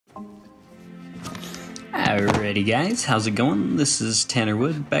Alrighty guys, how's it going? This is Tanner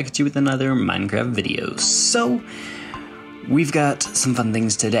Wood, back at you with another Minecraft video. So, we've got some fun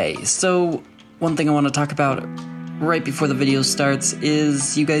things today. So, one thing I want to talk about right before the video starts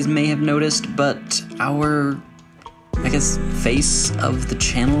is, you guys may have noticed, but our, face of the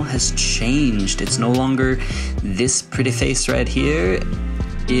channel has changed. It's no longer this pretty face right here.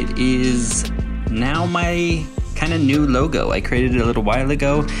 It is now my kind of new logo. I created it a little while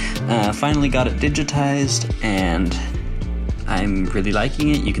ago, finally got it digitized, and I'm really liking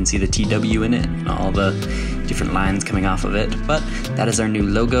it. You can see the TW in it and all the different lines coming off of it, but that is our new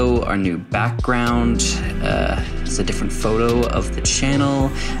logo, our new background. It's a different photo of the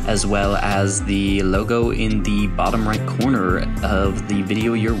channel, as well as the logo in the bottom right corner of the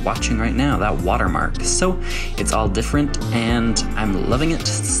video you're watching right now, that watermark. So it's all different and I'm loving it.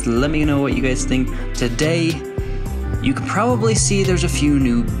 So let me know what you guys think. Today, you can probably see there's a few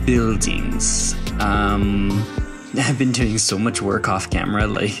new buildings. I've been doing so much work off camera,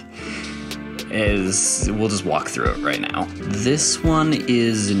 we'll just walk through it right now. This one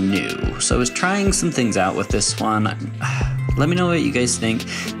is new, so I was trying some things out with this one. Let me know what you guys think.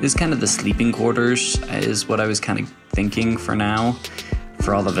 This is kind of the sleeping quarters, is what I was kind of thinking for now,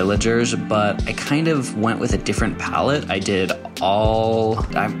 for all the villagers, but I kind of went with a different palette. I did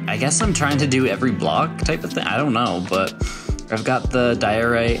I guess I'm trying to do every block type of thing. I don't know, but I've got the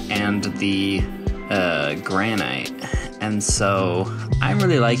diorite and the granite, and so I'm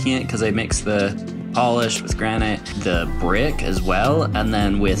really liking it because I mixed the polish with granite, the brick as well, and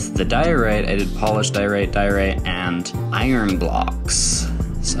then with the diorite I did polished diorite, and iron blocks.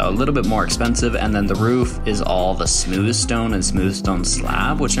 So a little bit more expensive, and then the roof is all the smooth stone and smooth stone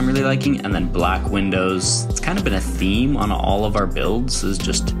slab, which I'm really liking, and then black windows. It's kind of been a theme on all of our builds, is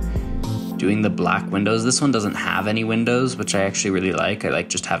just doing the black windows. This one doesn't have any windows, which I actually really like. I like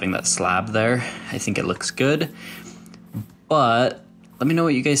just having that slab there. I think it looks good. But let me know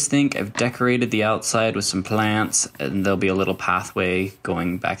what you guys think. I've decorated the outside with some plants, and there'll be a little pathway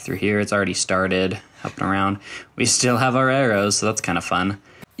going back through here. It's already started, hopping around. We still have our arrows, so that's kind of fun.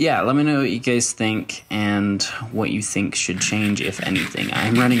 Yeah, let me know what you guys think and what you think should change, if anything.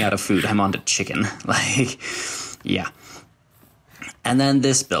 I'm running out of food. I'm on to chicken. Yeah. And then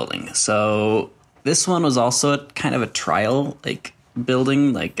this building. So this one was also kind of a trial,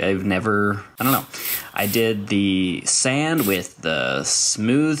 building. I've never, I don't know. I did the sand with the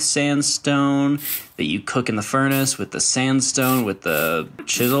smooth sandstone that you cook in the furnace, with the sandstone with the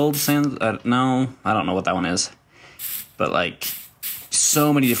chiseled sand. No, I don't know what that one is. But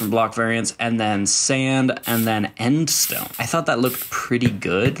so many different block variants, and then sand, and then endstone. I thought that looked pretty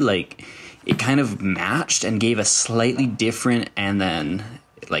good. It kind of matched and gave a slightly different and then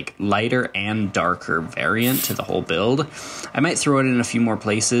lighter and darker variant to the whole build. I might throw it in a few more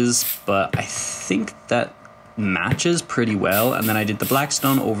places, but I think that matches pretty well. And then I did the black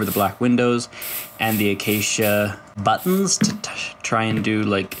stone over the black windows and the acacia buttons to try and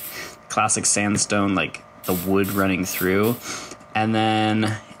do classic sandstone, the wood running through. And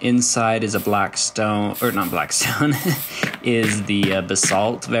then inside is a black stone, or not black stone, is the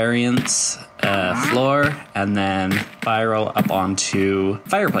basalt variants floor, and then spiral up onto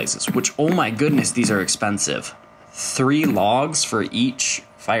fireplaces, which, oh my goodness, these are expensive. 3 logs for each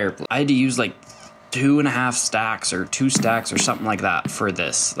fireplace. I had to use 2.5 stacks or 2 stacks or something like that for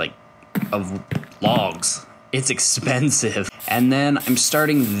this, of logs. It's expensive. And then I'm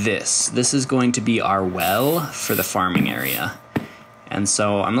starting this. This is going to be our well for the farming area. And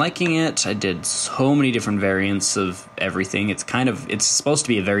so I'm liking it. I did so many different variants of everything. It's supposed to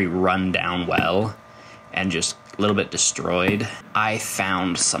be a very run-down well and just a little bit destroyed. I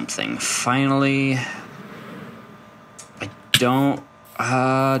found something. Finally. Do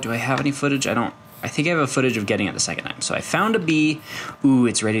I have any footage? I think I have a footage of getting it the second time. So I found a bee. Ooh,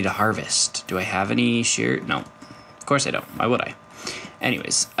 it's ready to harvest. Do I have any shear? No, of course I don't. Why would I?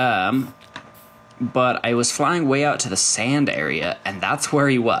 Anyways, but I was flying way out to the sand area, and that's where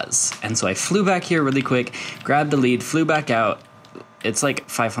he was. And so I flew back here really quick, grabbed the lead, flew back out. It's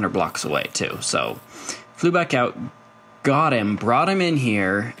 500 blocks away too. So flew back out, got him, brought him in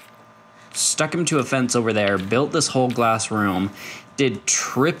here, stuck him to a fence over there, built this whole glass room, did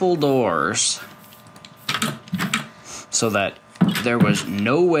triple doors so that there was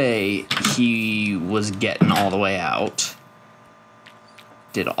no way he was getting all the way out.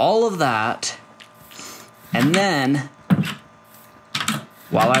 Did all of that. And then,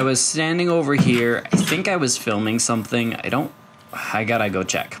 while I was standing over here, I think I was filming something. I gotta go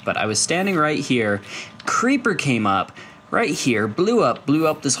check. But I was standing right here. Creeper came up right here, blew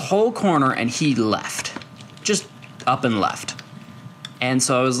up this whole corner, and he left. Just up and left. And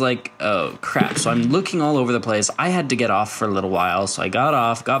so I was like, oh crap. So I'm looking all over the place. I had to get off for a little while. So I got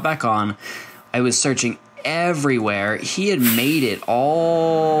off, got back on. I was searching everywhere. He had made it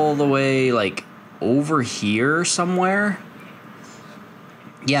all the way like over here somewhere.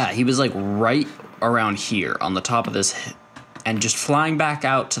 Yeah, he was like right around here on the top of this and just flying back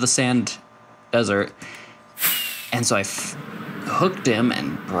out to the sand desert. And so I hooked him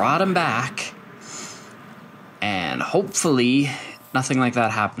and brought him back. And hopefully nothing like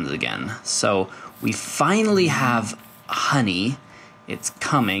that happens again. So we finally have honey. It's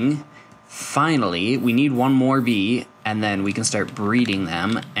coming. Finally, we need one more bee, and then we can start breeding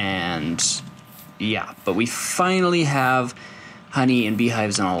them. And yeah, but we finally have honey and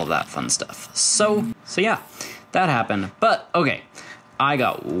beehives and all of that fun stuff. So yeah, that happened. But okay, I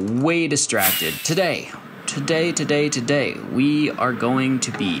got way distracted. Today, we are going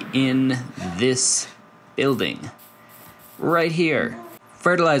to be in this building right here.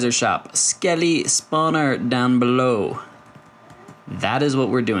 Fertilizer shop, skelly spawner down below. That is what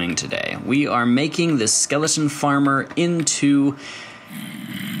we're doing today. We are making this skeleton farmer into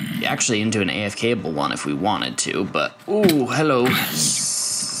an AFK-able one if we wanted to, but ooh, hello.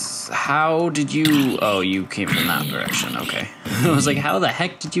 How did you, oh, you came from that direction, okay. I was like, how the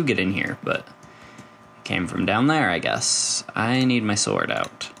heck did you get in here? But came from down there, I guess. I need my sword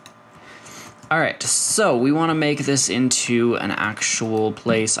out. Alright, so we want to make this into an actual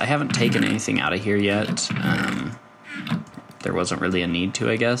place. I haven't taken anything out of here yet. There wasn't really a need to,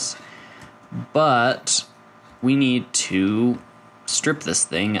 I guess. But we need to strip this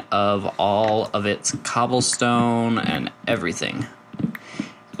thing of all of its cobblestone and everything.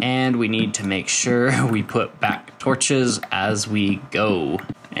 And we need to make sure we put back torches as we go.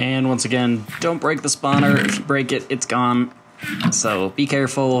 And once again, don't break the spawner. If you break it, it's gone. So be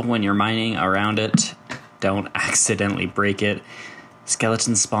careful when you're mining around it. Don't accidentally break it.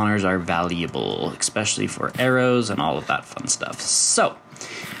 Skeleton spawners are valuable, especially for arrows and all of that fun stuff. So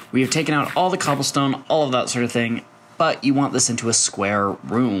we have taken out all the cobblestone, all of that sort of thing, but you want this into a square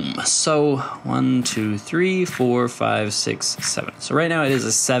room. So 1, 2, 3, 4, 5, 6, 7. So right now it is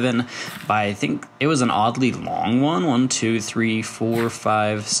a 7 by, I think it was an oddly long one. 1, 2, 3, 4,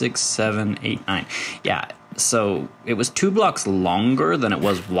 5, 6, 7, 8, 9. Yeah. So it was 2 blocks longer than it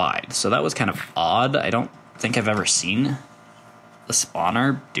was wide. So that was kind of odd. I don't think I've ever seen a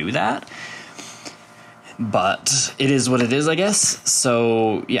spawner do that. But it is what it is, I guess.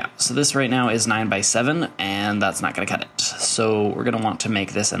 So yeah, so this right now is 9 by 7, and that's not going to cut it. So we're going to want to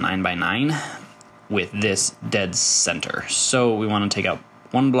make this a 9 by 9 with this dead center. So we want to take out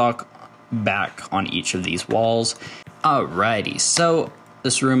 1 block back on each of these walls. Alrighty, so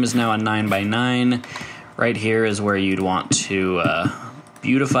this room is now a 9 by 9. Right here is where you'd want to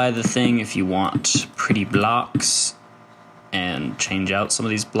beautify the thing if you want pretty blocks and change out some of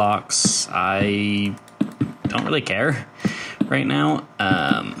these blocks. I don't really care right now.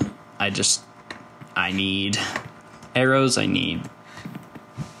 I need arrows, I need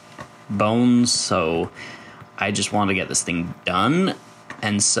bones, so I just want to get this thing done.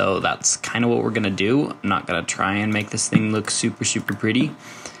 And so that's kind of what we're going to do. I'm not going to try and make this thing look super, super pretty.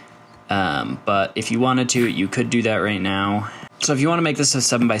 But if you wanted to, you could do that right now. So if you want to make this a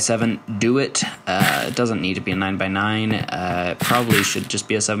 7 by 7, do it. It doesn't need to be a 9 by 9. It probably should just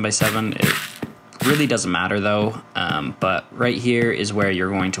be a 7 by 7. It really doesn't matter though. But right here is where you're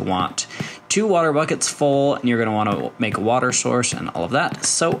going to want 2 water buckets full, and you're going to want to make a water source and all of that.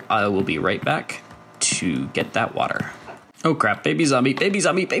 So I will be right back to get that water. Oh crap, baby zombie, baby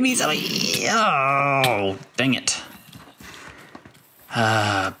zombie, baby zombie. Oh, dang it.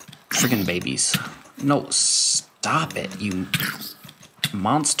 Friggin' babies. No, stop it, you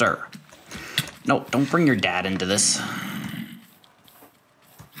monster. No, don't bring your dad into this.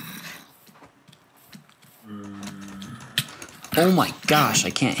 Oh my gosh, I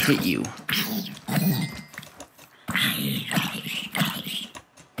can't hit you.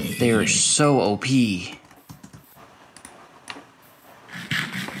 They're so OP.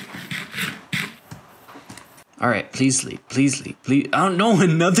 Alright, please sleep, please sleep, please. Oh no,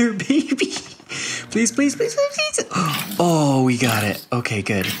 another baby. Please, please, please, please, please. Oh, we got it. Okay,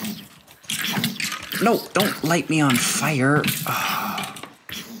 good. No, don't light me on fire. Oh.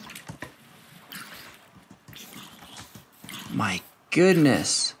 My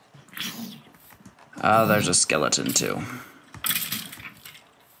goodness. Oh, there's a skeleton too.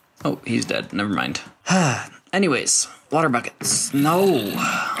 Oh, he's dead. Never mind. Anyways, water buckets. No.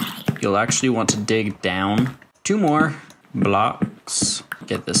 You'll actually want to dig down 2 more blocks.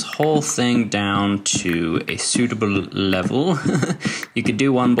 Get this whole thing down to a suitable level. You could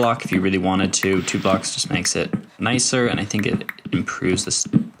do 1 block if you really wanted to. 2 blocks just makes it nicer, and I think it improves the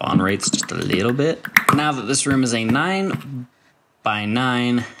spawn rates just a little bit. Now that this room is a 9 by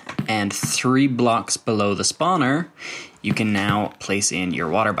 9 and 3 blocks below the spawner, you can now place in your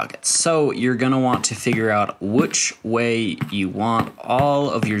water buckets. So you're gonna want to figure out which way you want all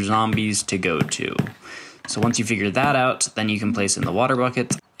of your zombies to go to. So once you figure that out, then you can place in the water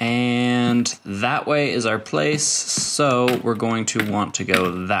bucket. And that way is our place, so we're going to want to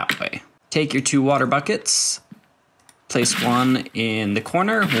go that way. Take your 2 water buckets, place one in the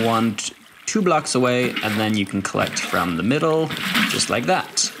corner, one 2 blocks away, and then you can collect from the middle, just like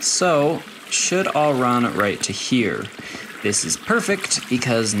that. So, should all run right to here. This is perfect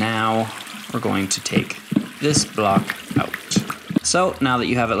because now we're going to take this block out. So, now that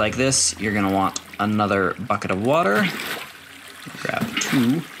you have it like this, you're gonna want another bucket of water. Grab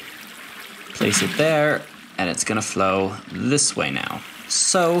 2, place it there, and it's gonna flow this way now.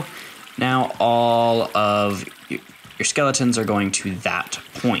 So, now all of your skeletons are going to that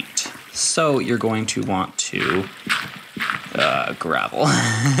point. So you're going to want to gravel.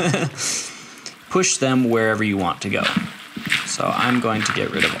 Push them wherever you want to go. So I'm going to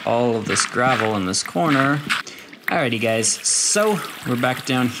get rid of all of this gravel in this corner. Alrighty guys, so we're back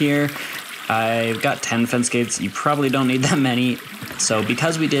down here. I've got 10 fence gates. You probably don't need that many. So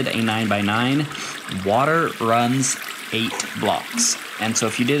because we did a 9 by 9, water runs 8 blocks. And so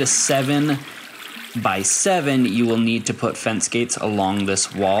if you did a 7 by 7, you will need to put fence gates along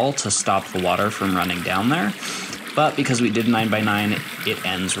this wall to stop the water from running down there. But because we did 9 by 9, it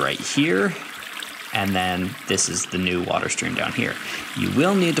ends right here. And then this is the new water stream down here. You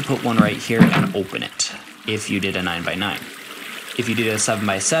will need to put one right here and open it if you did a 9 by 9. If you did a 7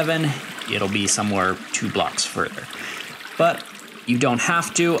 by 7, it'll be somewhere 2 blocks further. But you don't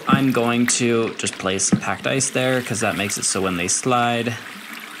have to. I'm going to just place packed ice there because that makes it so when they slide,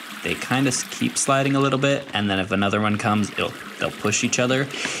 they kind of keep sliding a little bit, and then if another one comes, they'll push each other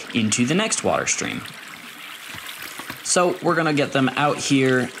into the next water stream. So we're gonna get them out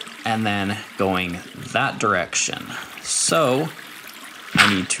here and then going that direction. So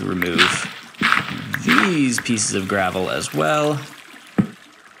I need to remove these pieces of gravel as well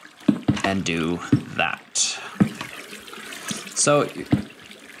and do that. So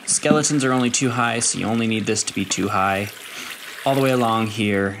skeletons are only 2 high, so you only need this to be 2 high. All the way along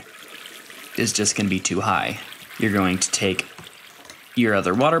here is just going to be 2 high. You're going to take your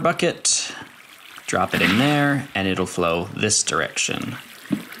other water bucket, drop it in there, and it'll flow this direction.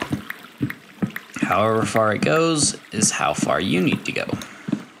 However far it goes is how far you need to go.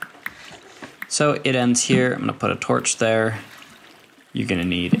 So it ends here. I'm going to put a torch there. You're going to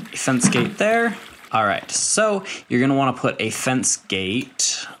need a fence gate there. All right, so you're going to want to put a fence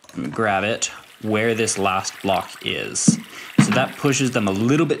gate, grab it, where this last block is. So that pushes them a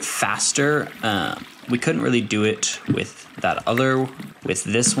little bit faster. We couldn't really do it with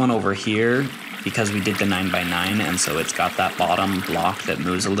this one over here because we did the 9 by 9, and so it's got that bottom block that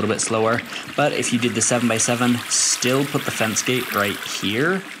moves a little bit slower. But if you did the 7 by 7, still put the fence gate right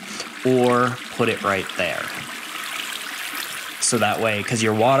here or put it right there. So that way, because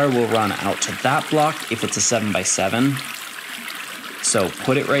your water will run out to that block if it's a 7 by 7. So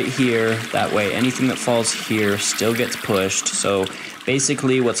put it right here, that way anything that falls here still gets pushed. So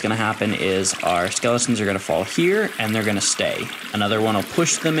basically what's going to happen is our skeletons are going to fall here and they're going to stay. Another one will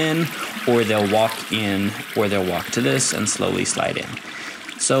push them in, or they'll walk in, or they'll walk to this and slowly slide in.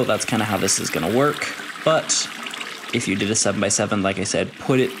 So that's kind of how this is going to work. But if you did a 7 by 7, like I said,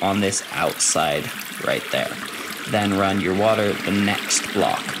 put it on this outside right there. Then run your water the next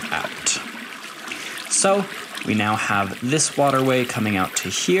block out. So we now have this waterway coming out to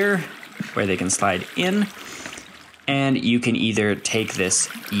here where they can slide in, and you can either take this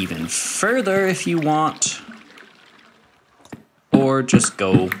even further if you want or just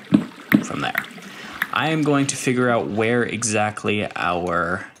go from there. I am going to figure out where exactly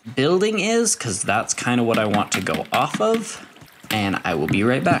our building is because that's kind of what I want to go off of, and I will be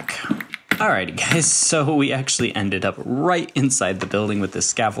right back. Alrighty guys, so we actually ended up right inside the building with this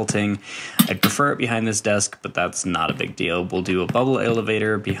scaffolding. I'd prefer it behind this desk, but that's not a big deal. We'll do a bubble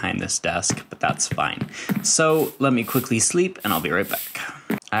elevator behind this desk, but that's fine. So let me quickly sleep and I'll be right back.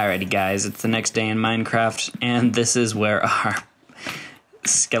 Alrighty guys, it's the next day in Minecraft, and this is where our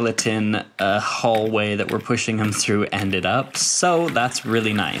skeleton hallway that we're pushing him through ended up. So that's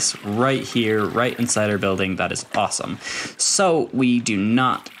really nice. Right here, right inside our building, that is awesome. So we do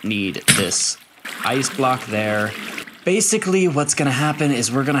not need this ice block there. Basically what's gonna happen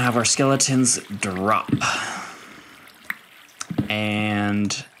is we're gonna have our skeletons drop.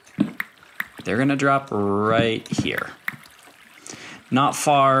 And they're gonna drop right here. Not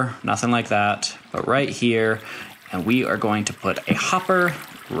far, nothing like that, but right here. And we are going to put a hopper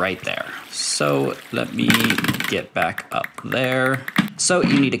right there. So let me get back up there. So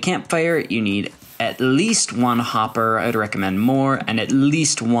you need a campfire, you need at least one hopper, I'd recommend more, and at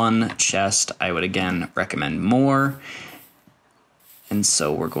least one chest, I would again recommend more. And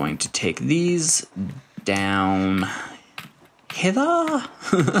so we're going to take these down hither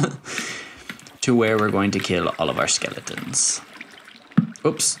to where we're going to kill all of our skeletons.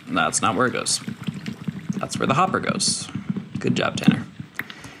 Oops, that's not where it goes. That's where the hopper goes. Good job, Tanner.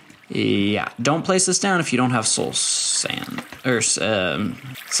 Yeah, don't place this down if you don't have soul sand, or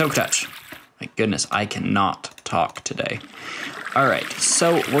silk touch. My goodness, I cannot talk today. All right,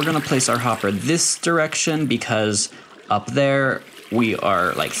 so we're gonna place our hopper this direction because up there we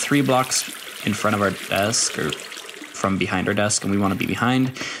are like 3 blocks in front of our desk, or from behind our desk, and we wanna be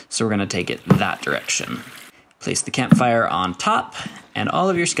behind, so we're gonna take it that direction. Place the campfire on top, and all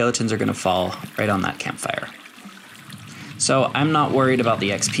of your skeletons are gonna fall right on that campfire. So I'm not worried about the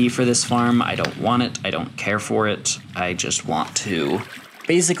XP for this farm. I don't want it, I don't care for it. I just want to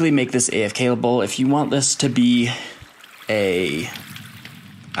basically make this AFKable. If you want this to be a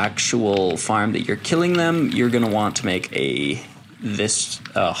actual farm that you're killing them, you're gonna want to make this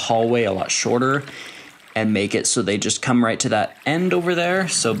hallway a lot shorter and make it so they just come right to that end over there.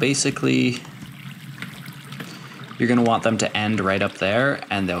 So basically, you're gonna want them to end right up there,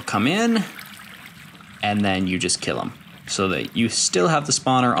 and they'll come in, and then you just kill them. So that you still have the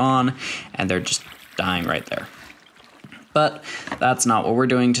spawner on, and they're just dying right there. But that's not what we're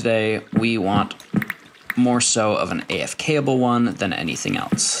doing today. We want more so of an AFKable one than anything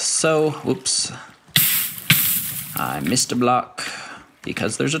else. So, whoops. I missed a block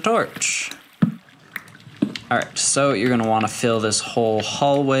because there's a torch. Alright, so you're gonna wanna fill this whole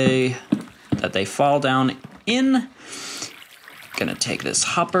hallway that they fall down in. Gonna take this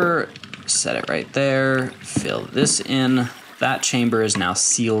hopper, set it right there, fill this in. That chamber is now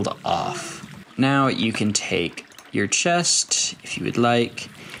sealed off. Now you can take your chest, if you would like,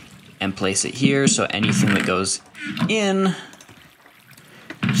 and place it here so anything that goes in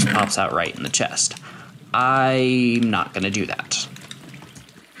just pops out right in the chest. I'm not gonna do that.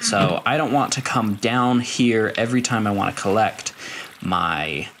 So I don't want to come down here every time I want to collect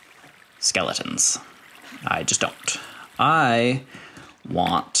my skeletons. I just don't. I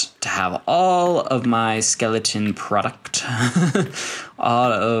want to have all of my skeleton product,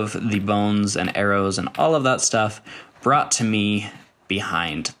 all of the bones and arrows and all of that stuff brought to me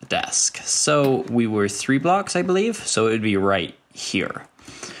behind the desk. So we were 3 blocks, I believe, so it would be right here.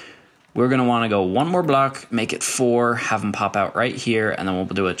 We're gonna wanna go 1 more block, make it 4, have them pop out right here, and then we'll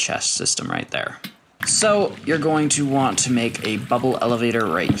do a chest system right there. So you're going to want to make a bubble elevator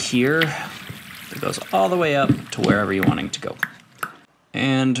right here that goes all the way up to wherever you're wanting to go.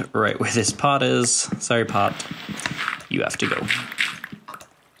 And right where this pot is, sorry pot, you have to go.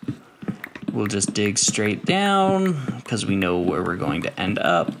 We'll just dig straight down because we know where we're going to end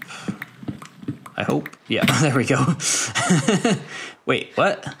up. I hope. Yeah, there we go. Wait,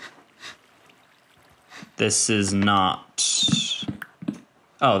 what? This is not...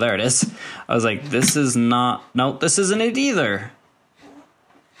 Oh, there it is. I was like, this is not... Nope, this isn't it either.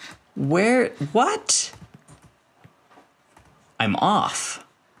 Where... What? I'm off.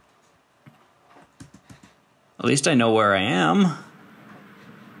 At least I know where I am.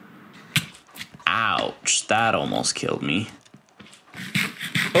 Ouch, that almost killed me.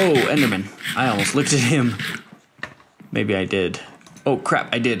 Oh, Enderman. I almost looked at him. Maybe I did. Oh,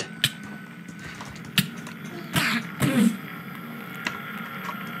 crap, I did.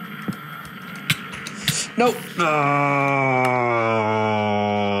 Nope. Oh,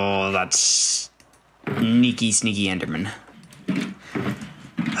 that's sneaky, sneaky Enderman.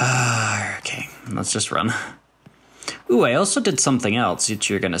 Okay, let's just run. Ooh, I also did something else that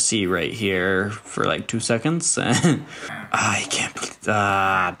you're gonna see right here for like 2 seconds. I can't believe,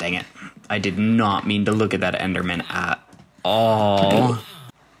 dang it. I did not mean to look at that Enderman at all.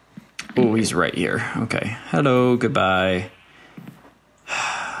 Oh, he's right here. Okay, hello, goodbye.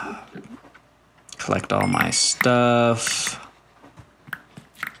 Collect all my stuff.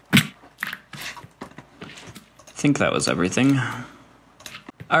 I think that was everything.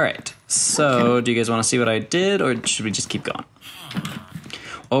 All right, so do you guys want to see what I did, or should we just keep going?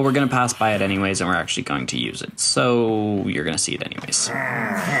 Well, we're going to pass by it anyways, and we're actually going to use it. So you're going to see it anyways. You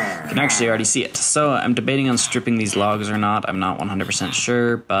can actually already see it. So I'm debating on stripping these logs or not. I'm not 100%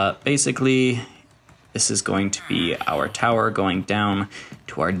 sure, but basically this is going to be our tower going down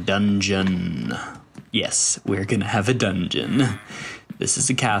to our dungeon. Yes, we're going to have a dungeon. This is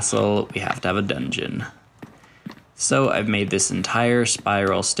a castle. We have to have a dungeon. So I've made this entire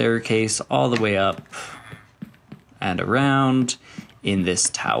spiral staircase all the way up and around in this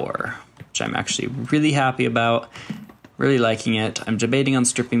tower, which I'm actually really happy about. Really liking it. I'm debating on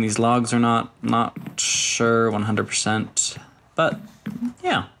stripping these logs or not. Not sure 100%, but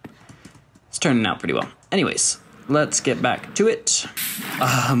yeah, it's turning out pretty well. Anyways, let's get back to it.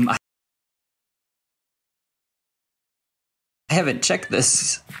 I haven't checked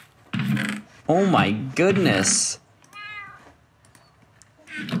this. Oh my goodness.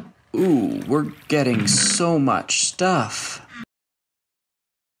 Ooh, we're getting so much stuff.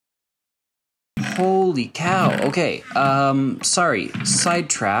 Holy cow. Okay, sorry,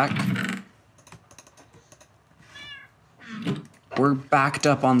 sidetrack. We're backed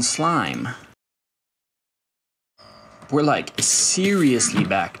up on slime. We're like seriously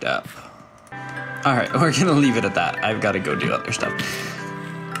backed up. Alright, we're gonna leave it at that. I've gotta go do other stuff.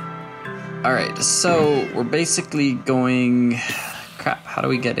 Alright, so we're basically going... Crap, how do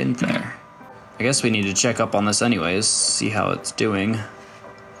we get in there? I guess we need to check up on this anyways, see how it's doing.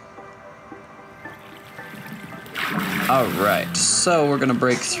 Alright, so we're gonna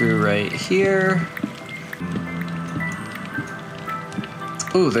break through right here.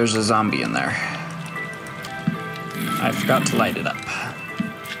 Ooh, there's a zombie in there. I forgot to light it up.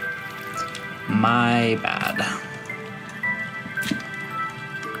 My bad.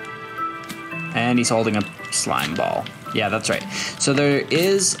 And he's holding a slime ball. Yeah, that's right. So there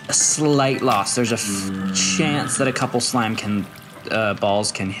is a slight loss. There's a chance that a couple slime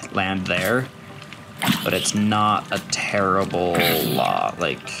balls can land there. But it's not a terrible lot.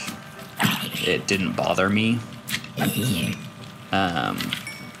 Like, it didn't bother me.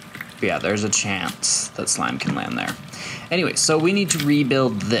 Yeah, there's a chance that slime can land there. Anyway, so we need to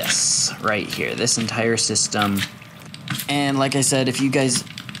rebuild this right here, this entire system. And like I said, if you guys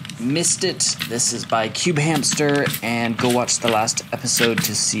missed it, this is by Cube Hamster, and go watch the last episode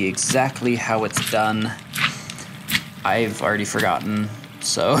to see exactly how it's done. I've already forgotten,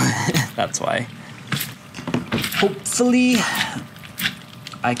 so that's why. Hopefully,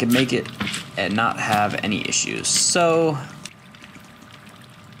 I can make it and not have any issues. So,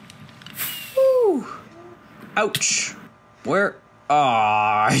 woo, ouch. Where?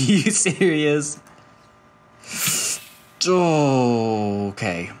 Aw, are you serious? Oh,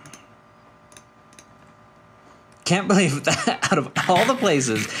 okay. Can't believe that out of all the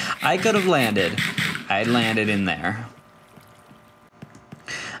places I could have landed, I landed in there.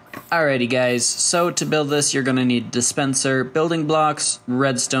 Alrighty guys, so to build this you're going to need dispenser, building blocks,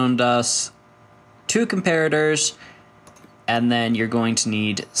 redstone dust, 2 comparators, and then you're going to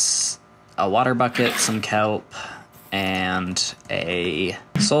need a water bucket, some kelp, and a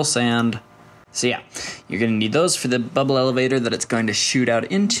soul sand. So yeah, you're going to need those for the bubble elevator that it's going to shoot out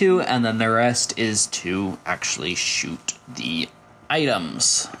into, and then the rest is to actually shoot the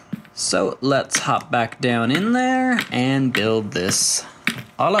items. So let's hop back down in there and build this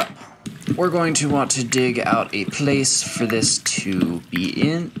all up. We're going to want to dig out a place for this to be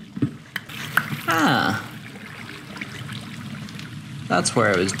in. Ah, that's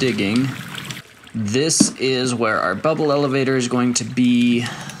where I was digging. This is where our bubble elevator is going to be,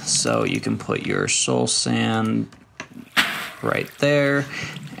 so you can put your soul sand right there,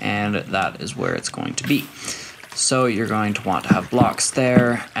 and that is where it's going to be. So you're going to want to have blocks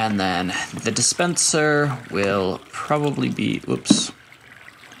there, and then the dispenser will probably be, whoops,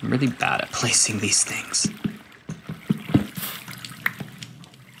 I'm really bad at placing these things.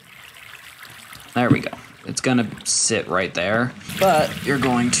 There we go. It's gonna sit right there, but you're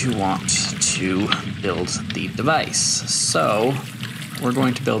going to want to build the device. So we're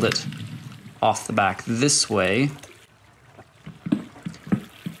going to build it off the back this way.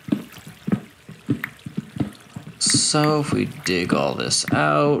 So if we dig all this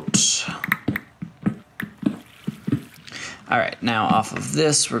out. All right, now off of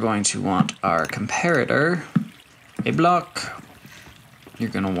this, we're going to want our comparator, a block. You're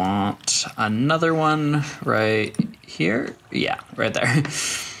gonna want another one right here. Yeah, right there.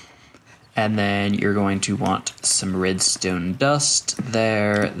 And then you're going to want some redstone dust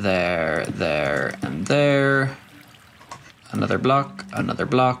there, there, there, and there. Another block, and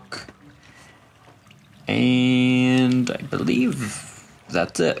I believe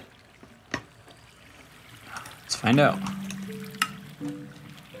that's it. Let's find out.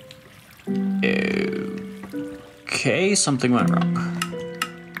 Okay, something went wrong.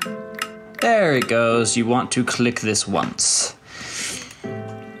 There it goes. You want to click this once.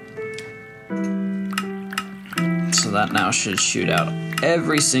 So that now should shoot out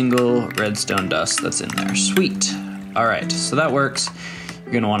every single redstone dust that's in there. Sweet. All right, so that works.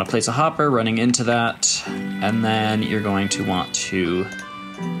 You're going to want to place a hopper running into that, and then you're going to want to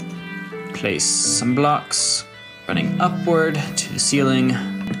place some blocks running upward to the ceiling,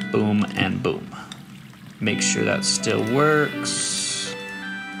 boom and boom. Make sure that still works.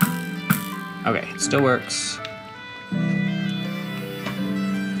 Okay, it still works.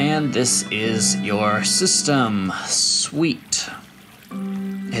 And this is your system. Sweet.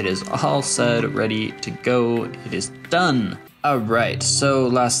 It is all set, ready to go. It is done. All right, so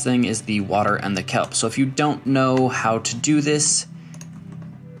last thing is the water and the kelp. So if you don't know how to do this,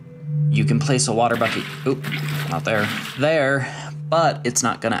 you can place a water bucket, oop, not there, but it's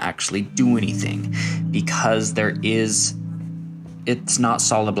not gonna actually do anything because it's not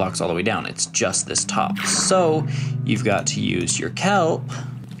solid blocks all the way down, it's just this top. So you've got to use your kelp,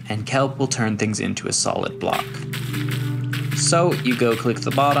 and kelp will turn things into a solid block. So you go click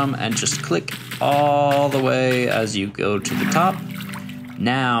the bottom and just click all the way as you go to the top.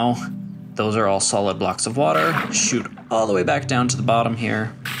 Now, those are all solid blocks of water. Shoot all the way back down to the bottom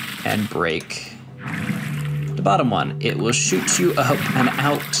here and break the bottom one. It will shoot you up and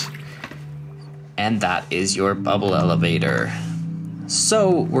out. And that is your bubble elevator.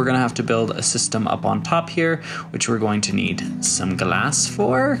 So we're gonna have to build a system up on top here, which we're going to need some glass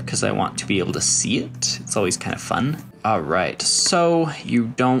for, because I want to be able to see it. It's always kind of fun. All right, so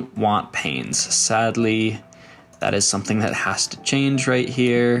you don't want panes. Sadly, that is something that has to change right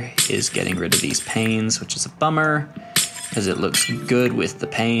here, is getting rid of these panes, which is a bummer, because it looks good with the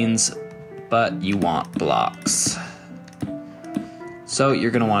panes, but you want blocks. So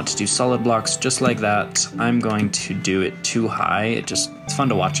you're gonna want to do solid blocks just like that. I'm going to do it too high. It's fun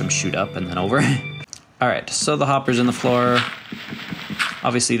to watch them shoot up and then over. All right, so the hopper's in the floor.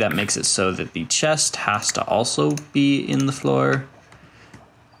 Obviously that makes it so that the chest has to also be in the floor,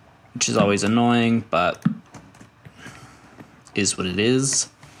 which is always annoying, but is what it is.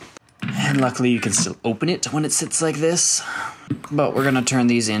 And luckily you can still open it when it sits like this. But we're gonna turn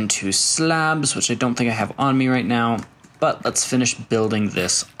these into slabs, which I don't think I have on me right now. But let's finish building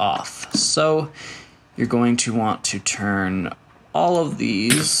this off. So you're going to want to turn all of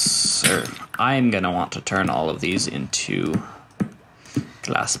these, or I'm gonna want to turn all of these into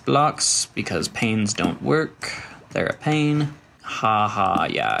glass blocks because panes don't work. They're a pain. Ha ha,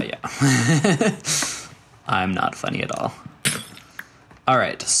 yeah. I'm not funny at all. All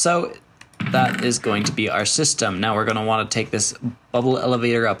right, so that is going to be our system. Now we're gonna wanna take this bubble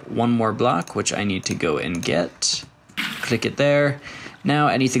elevator up one more block, which I need to go and get. Click it there. Now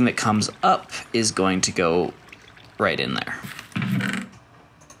anything that comes up is going to go right in there,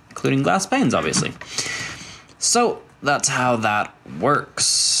 including glass panes, obviously. So that's how that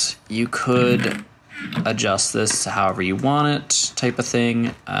works. You could adjust this however you want it, type of thing.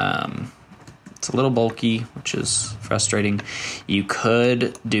 It's a little bulky, which is frustrating. You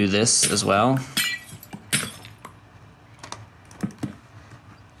could do this as well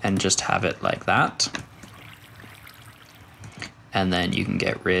and just have it like that. And then you can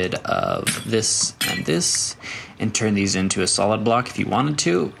get rid of this and turn these into a solid block if you wanted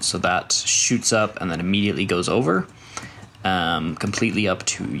to. So that shoots up and then immediately goes over. Completely up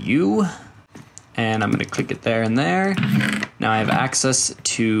to you. And I'm gonna click it there and there. Now I have access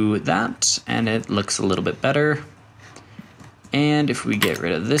to that and it looks a little bit better. And if we get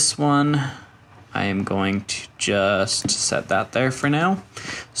rid of this one, I am going to just set that there for now,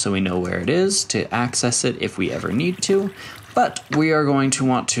 so we know where it is to access it if we ever need to. But we are going to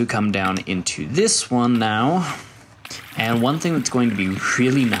want to come down into this one now. And one thing that's going to be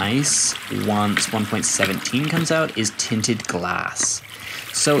really nice once 1.17 comes out is tinted glass.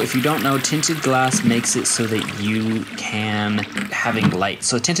 So if you don't know, tinted glass makes it so that you can having light.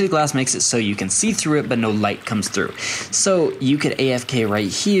 So tinted glass makes it so you can see through it, but no light comes through. So you could AFK right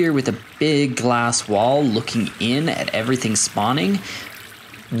here with a big glass wall looking in at everything spawning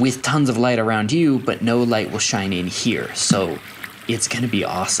with tons of light around you, but no light will shine in here. So it's gonna be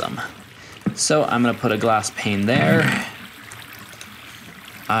awesome. So I'm gonna put a glass pane there.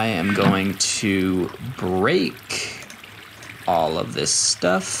 I am going to break all of this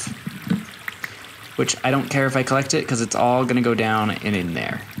stuff, which I don't care if I collect it because it's all gonna go down and in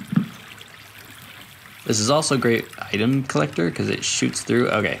there. This is also a great item collector because it shoots through.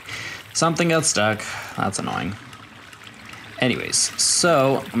 Okay, something got stuck. That's annoying. Anyways,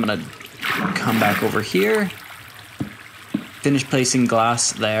 so I'm gonna come back over here, finish placing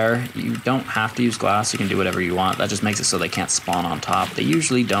glass there. You don't have to use glass, you can do whatever you want. That just makes it so they can't spawn on top. They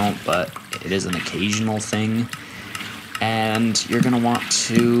usually don't, but it is an occasional thing. And you're gonna want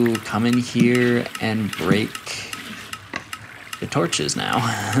to come in here and break the torches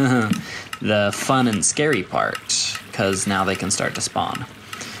now. The fun and scary part, because now they can start to spawn.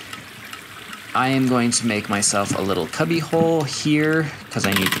 I am going to make myself a little cubby hole here, because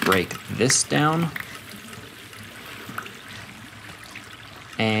I need to break this down.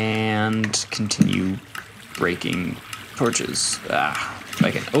 and continue breaking torches. If I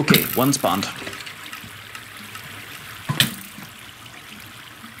can. Okay, one spawned.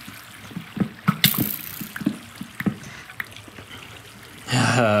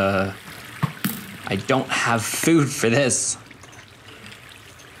 I don't have food for this.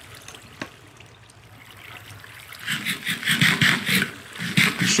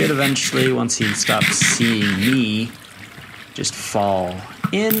 He should eventually, once he stops seeing me, just fall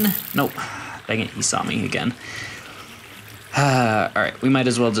in. Nope. Dang it, he saw me again. Alright, we might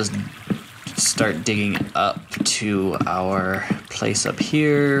as well just start digging up to our place up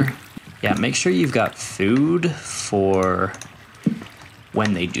here. Yeah, make sure you've got food for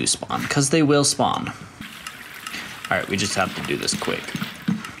when they do spawn, because they will spawn. Alright, we just have to do this quick.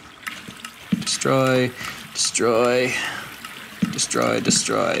 Destroy, destroy, destroy,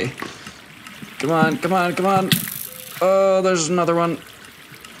 destroy. Come on, come on, come on. Oh, there's another one.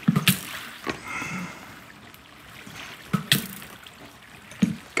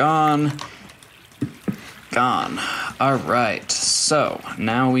 Gone. Gone. Alright, so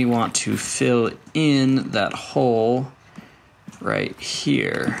now we want to fill in that hole right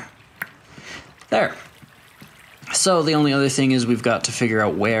here. There. So the only other thing is we've got to figure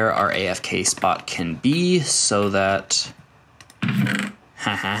out where our AFK spot can be so that...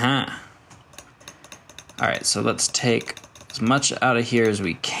 Alright, so let's take as much out of here as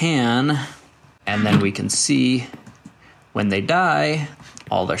we can, and then we can see when they die,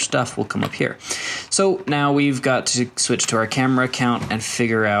 all their stuff will come up here. So now we've got to switch to our camera count and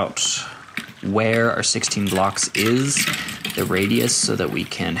figure out where our 16 blocks is, the radius, so that we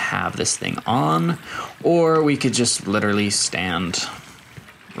can have this thing on, or we could just literally stand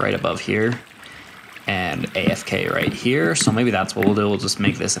right above here and AFK right here. So maybe that's what we'll do. We'll just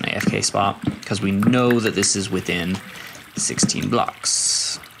make this an AFK spot because we know that this is within 16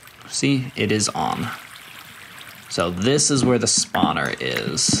 blocks. See, it is on. So this is where the spawner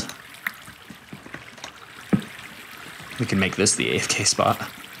is. We can make this the AFK spot.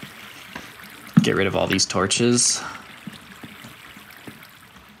 Get rid of all these torches.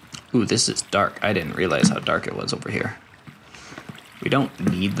 Ooh, this is dark. I didn't realize how dark it was over here. We don't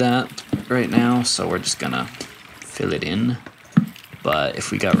need that right now, so we're just gonna fill it in. But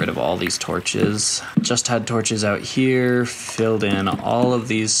if we got rid of all these torches, just had torches out here, filled in all of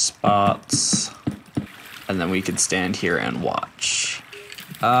these spots, and then we could stand here and watch.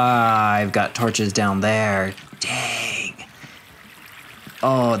 I've got torches down there. Dang.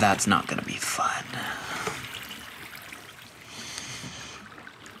 Oh, that's not gonna be fun.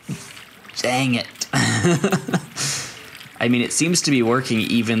 Dang it. I mean, it seems to be working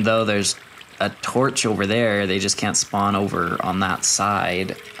even though there's a torch over there. They just can't spawn over on that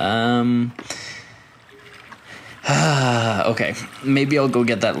side. Okay, maybe I'll go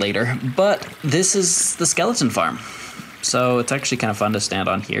get that later. But this is the skeleton farm. So it's actually kind of fun to stand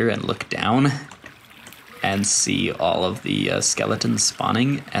on here and look down and see all of the skeletons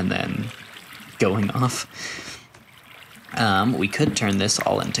spawning and then going off. We could turn this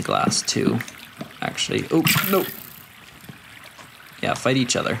all into glass too, actually. Oh, no. Yeah, fight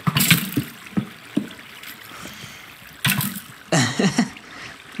each other.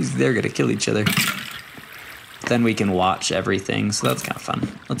 They're gonna kill each other. Then we can watch everything, so that's kind of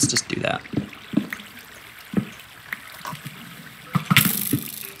fun. Let's just do that.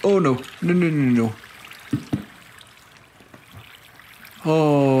 Oh no, no, no, no, no.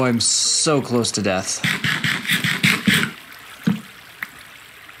 Oh, I'm so close to death.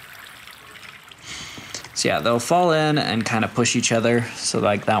 So yeah, they'll fall in and kind of push each other. So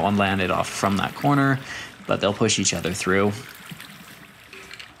like that one landed off from that corner, but they'll push each other through.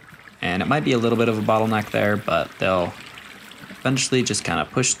 And it might be a little bit of a bottleneck there, but they'll eventually just kind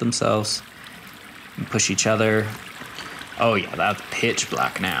of push themselves and push each other. Oh yeah, that's pitch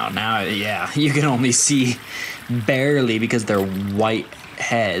black now. Now, yeah, you can only see barely because they're white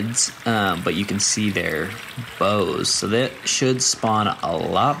heads, but you can see their bows. So that should spawn a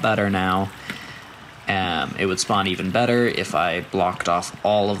lot better now. It would spawn even better if I blocked off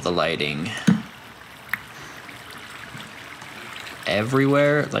all of the lighting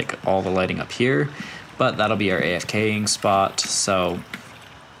everywhere, like all the lighting up here, but that'll be our AFKing spot. So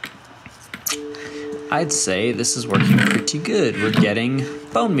I'd say this is working pretty good. We're getting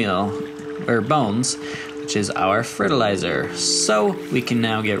bone meal, or bones, which is our fertilizer. So we can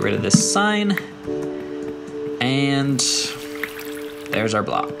now get rid of this sign, and there's our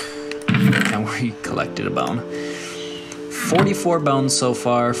block. And we collected a bone. 44 bones so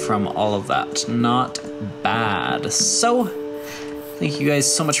far from all of that. Not bad. So thank you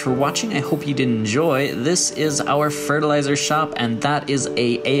guys so much for watching. I hope you did enjoy. This is our fertilizer shop, and that is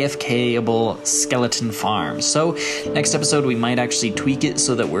a AFK-able skeleton farm. So next episode we might actually tweak it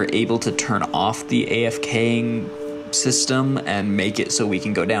so that we're able to turn off the AFKing system and make it so we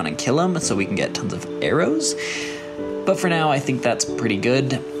can go down and kill them, so we can get tons of arrows. But for now, I think that's pretty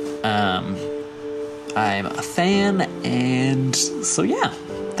good. I'm a fan, and so yeah.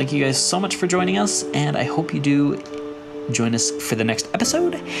 Thank you guys so much for joining us, and I hope you do join us for the next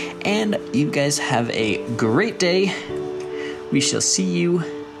episode. And you guys have a great day. We shall see you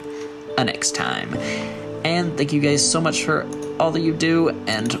next time. And thank you guys so much for all that you do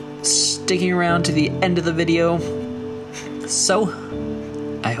and sticking around to the end of the video. So,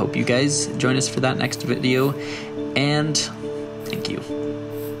 I hope you guys join us for that next video, and thank you.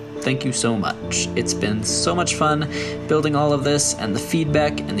 Thank you so much. It's been so much fun building all of this, and the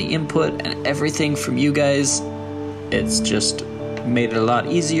feedback and the input and everything from you guys. It's just made it a lot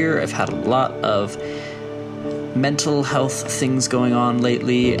easier. I've had a lot of mental health things going on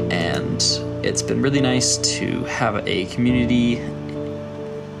lately, and it's been really nice to have a community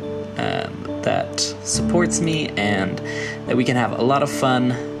that supports me, and that we can have a lot of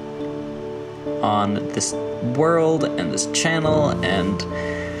fun on this world and this channel, and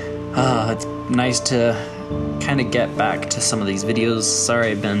it's nice to kind of get back to some of these videos.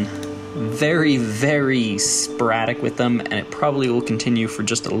 Sorry, I've been very, very sporadic with them, and it probably will continue for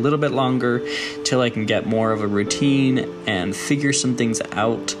just a little bit longer till I can get more of a routine and figure some things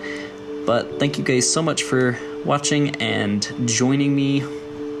out. But thank you guys so much for watching and joining me.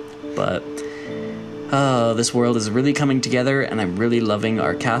 But this world is really coming together, and I'm really loving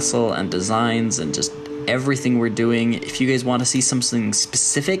our castle and designs and just everything we're doing. If you guys want to see something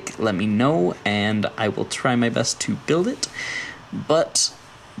specific, let me know, and I will try my best to build it. But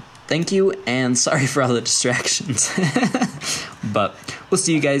thank you, and sorry for all the distractions. But we'll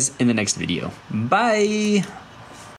see you guys in the next video. Bye!